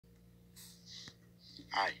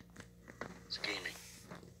Hi, it's gaming.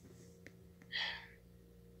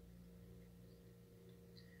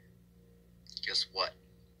 Guess what?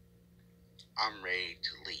 I'm ready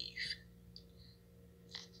to leave.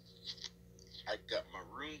 I got my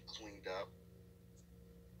room cleaned up.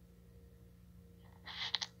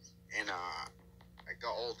 And I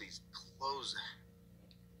got all these clothes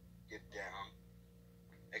get down.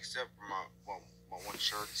 Except for my one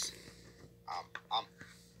shirts.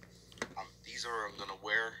 These are I'm gonna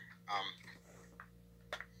wear.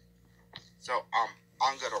 So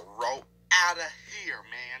I'm gonna roll out of here,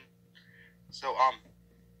 man. So what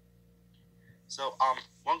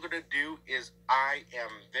I'm gonna do is I am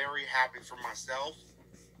very happy for myself.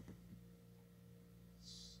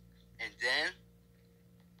 And then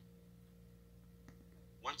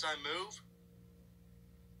once I move,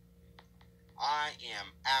 I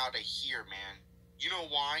am out of here, man. You know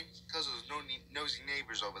why? Because there's no nosy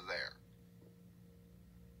neighbors over there.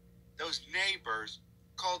 Those neighbors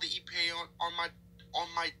called the EPA on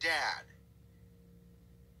my dad.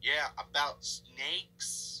 Yeah, about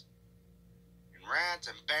snakes and rats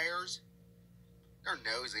and bears. They're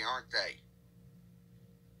nosy, aren't they?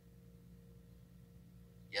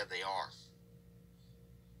 Yeah, they are.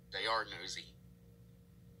 They are nosy.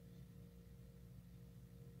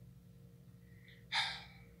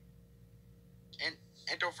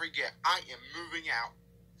 And don't forget, I am moving out,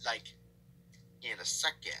 like, in a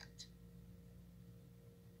second.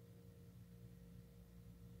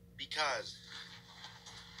 Because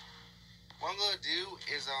what I'm gonna do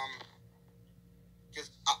is,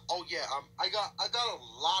 I got a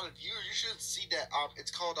lot of views. You should see that,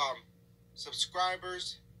 it's called,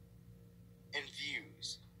 subscribers and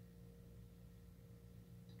views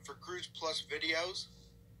for Cruise Plus videos.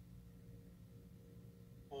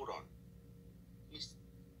 Hold on.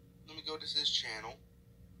 Let me go to his channel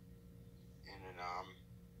and then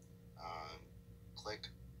click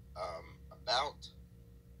about.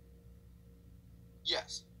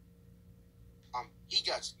 Yes. He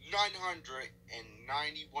got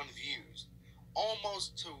 991 views,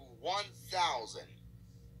 almost to 1,000.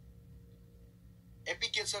 If he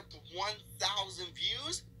gets up to 1,000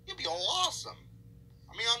 views, he'll be awesome.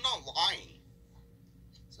 I mean, I'm not lying.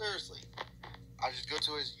 Seriously. I just go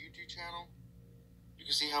to his YouTube channel. You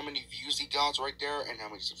can see how many views he got right there and how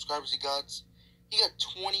many subscribers he got. He got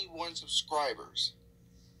 21 subscribers.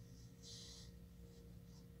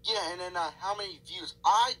 Yeah, and then how many views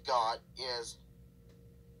I got is...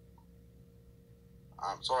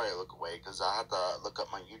 I'm sorry I look away because I have to look up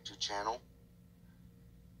my YouTube channel.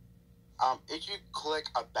 If you click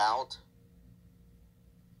about,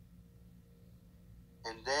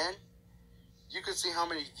 and then you can see how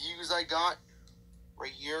many views I got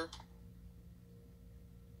right here.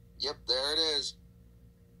 Yep, there it is.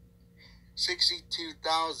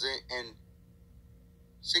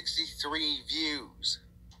 62,063 views.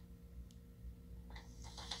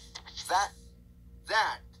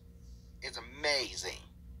 That is amazing.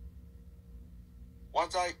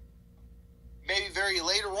 Once maybe very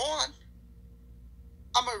later on,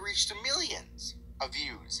 I'm gonna reach the millions of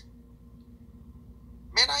views.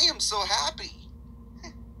 Man, I am so happy.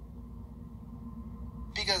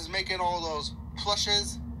 Because making all those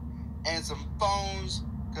plushes and some phones,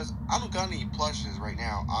 because I don't got any plushes right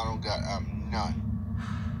now. I don't got none.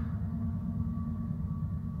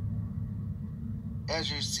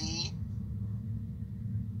 As you see,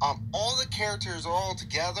 all the characters are all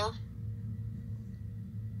together.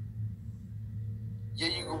 Yeah,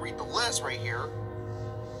 you can read the list right here.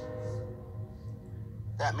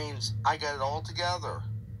 That means I got it all together.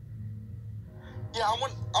 Yeah, I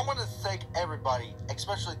want to thank everybody,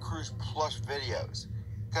 especially Cruise Plus videos,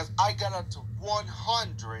 because I got up to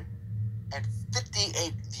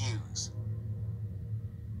 158 views.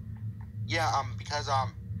 Yeah, because I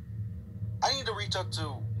need to reach up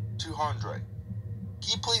to 200.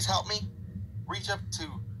 Can you please help me reach up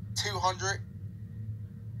to 200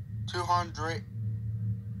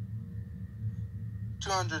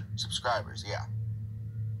 subscribers? Yeah,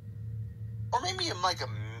 or maybe I'm like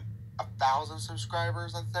 1,000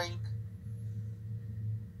 subscribers, I think.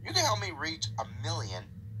 You can help me reach 1 million.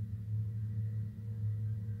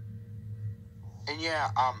 And yeah,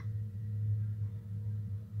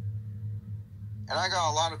 and I got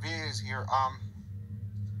a lot of videos here.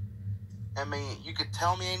 I mean, you could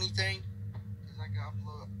tell me anything, because I can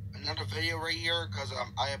upload another video right here, because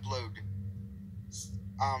I upload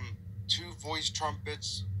 2 voice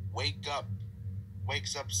trumpets, wakes up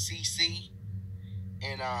Cici,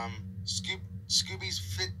 and Scooby's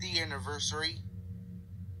 50th anniversary.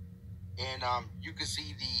 And you can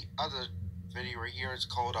see the other video right here. It's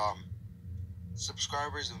called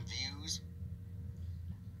subscribers and views.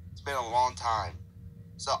 It's been a long time.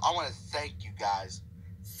 So I want to thank you guys.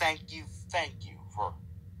 Thank you for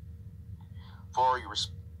your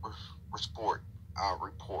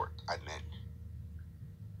report, I meant.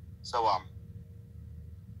 So, what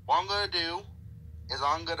I'm going to do is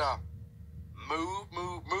I'm going to move.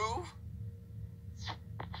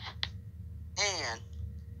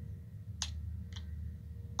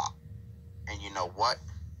 And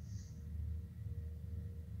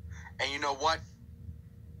you know what?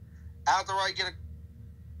 After I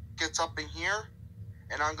get something here,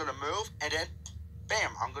 and I'm going to move, and then,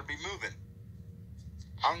 bam, I'm going to be moving.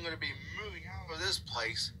 I'm going to be moving out of this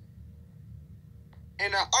place.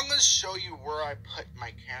 And I'm going to show you where I put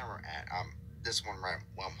my camera at. This one right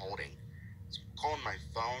what I'm holding. It's calling my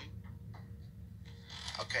phone.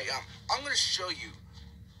 Okay, I'm going to show you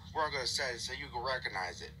where I'm going to set it so you can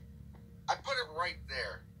recognize it. I put it right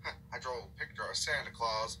there. I drew a picture of Santa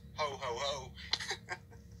Claus. Ho, ho, ho.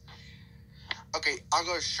 Okay, I'm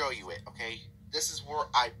going to show you it, okay? This is where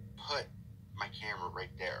I put my camera right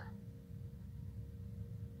there.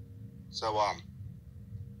 So I'm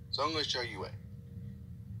going to show you it.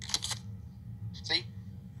 See?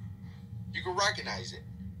 You can recognize it.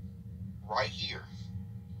 Right here.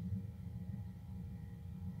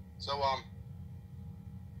 So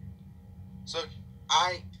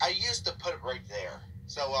I used to put it right there.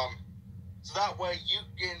 So that way you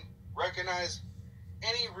can recognize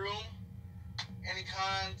any room, any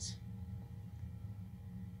kinds,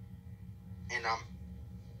 and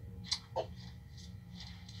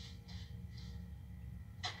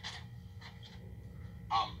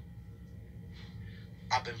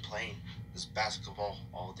I've been playing this basketball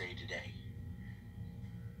all day today.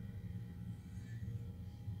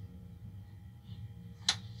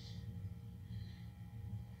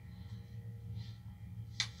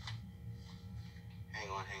 Hang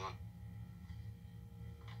on.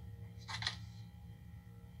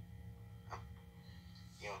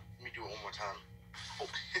 Let me do it one more time. Oh.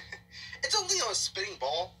 It's only on a spinning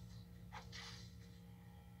ball.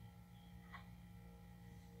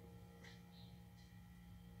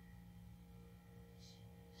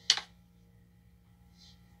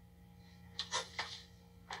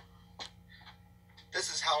 This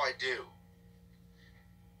is how I do.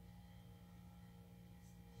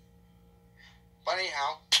 But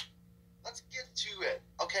anyhow, let's get to it.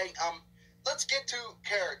 Okay, let's get to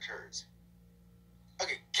characters.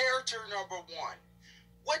 Okay, character number 1.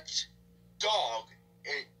 Which dog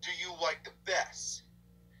do you like the best?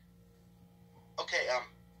 Okay,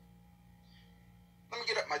 let me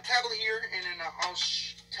get up my tablet here, and then I'll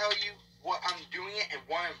tell you what I'm doing it and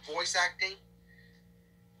why I'm voice acting.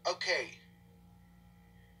 Okay,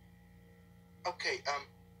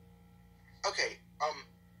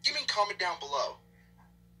 give me a comment down below.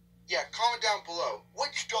 Yeah, comment down below.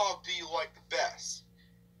 Which dog do you like the best?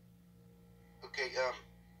 Okay,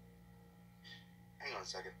 hang on a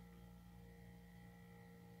second.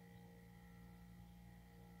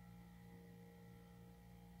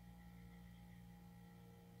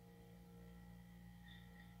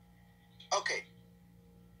 Okay.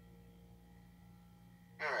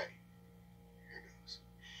 Alright. Here it goes.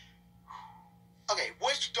 Okay,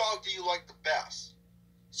 which dog do you like the best?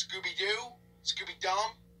 Scooby Doo? Scooby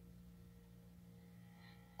Dum?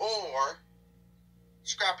 Or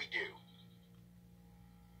Scrappy Doo?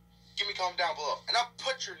 Give me a comment down below. And I'll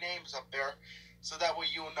put your names up there so that way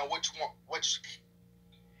you will know which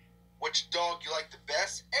dog you like the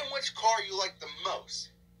best and which car you like the most.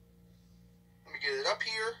 Let me get it up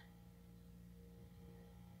here.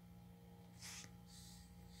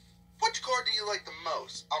 Which car do you like the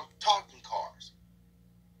most? I'm talking cars.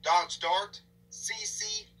 Dodge Dart,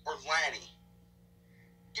 Cici, or Lani?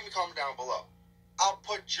 Give me a comment down below. I'll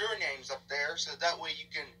put your names up there so that way you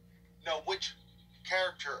can know which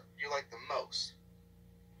character you like the most.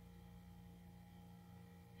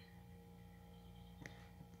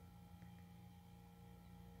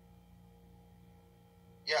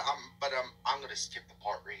 Yeah, I'm gonna skip the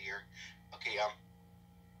part right here. Okay,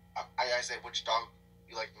 I said which dog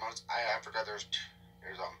you like the most. I forgot there's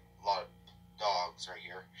a lot of dogs right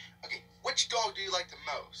here. Okay, which dog do you like the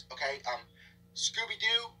most? Okay, Scooby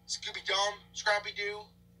Doo, Scooby Dum, Scrappy Doo,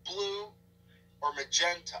 Blue, or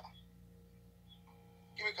Magenta?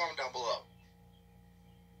 Give me a comment down below.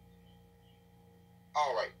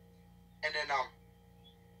 Alright. And then,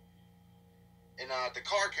 the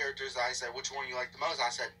car characters, I said which one you like the most. I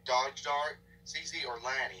said Dodge Dart, Cici, or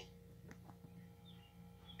Lani.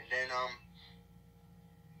 And then,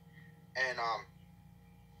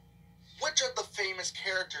 which of the famous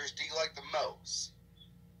characters do you like the most?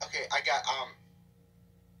 Okay, I got,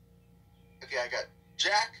 Okay, I got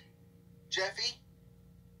Jack, Jeffy,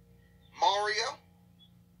 Mario,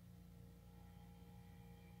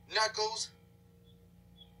 Knuckles,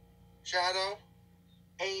 Shadow,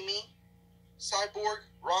 Amy, Cyborg,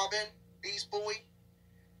 Robin, Beast Boy,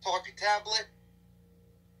 Talkie Tablet,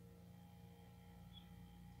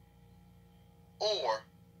 or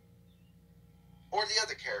the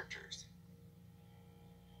other characters.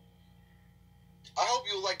 I hope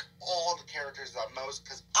you like all the characters the most,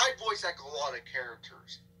 because I voice act a lot of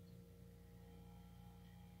characters.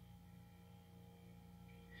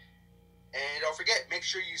 And don't forget, make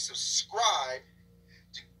sure you subscribe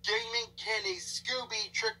to Gaming Kenny's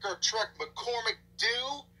Scooby Trick or Trek McCormick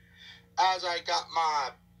Doo. As I got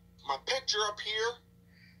my picture up here,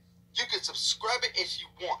 you can subscribe it if you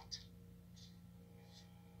want.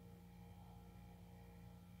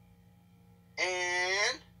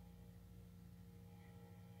 And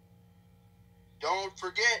don't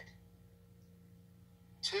forget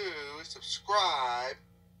to subscribe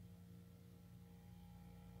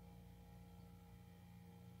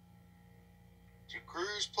to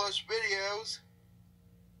Cruise Plus videos.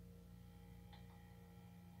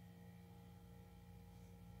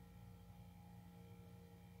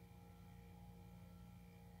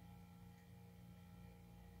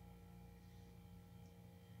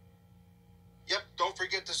 Yep, don't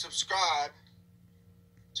forget to subscribe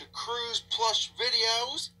to Cruise Plus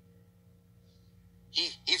videos.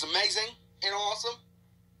 He's amazing and awesome.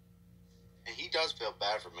 And he does feel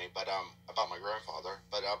bad for me, but about my grandfather.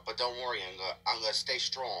 But don't worry, I'm gonna stay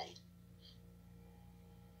strong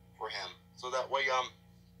for him. So that way,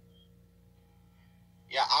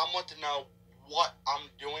 yeah, I want to know what I'm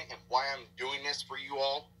doing and why I'm doing this for you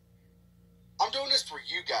all. I'm doing this for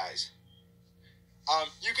you guys.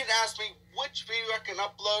 You can ask me which video I can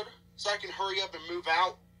upload so I can hurry up and move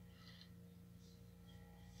out.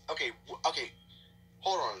 Okay,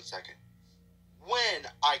 hold on a second. When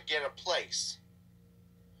I get a place,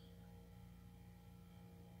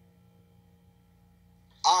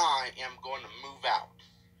 I am going to move out.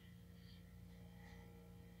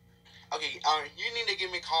 Okay, you need to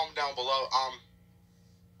give me a comment down below.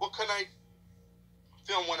 What can I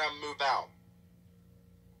film when I move out?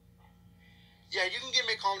 Yeah, you can give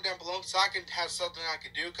me a comment down below so I can have something I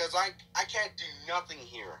can do, because I can't do nothing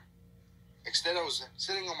here. Instead, I was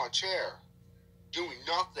sitting on my chair, doing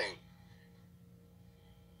nothing.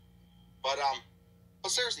 But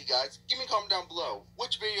seriously, guys, give me a comment down below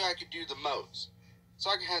which video I could do the most, so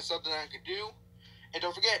I can have something I could do. And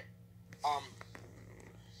don't forget,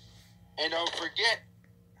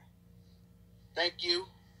 thank you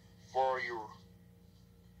for your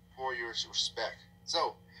respect.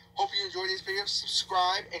 So, hope you enjoyed this video.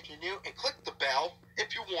 Subscribe if you're new, and click the bell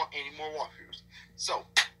if you want any more walkthroughs. So,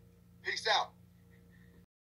 peace out.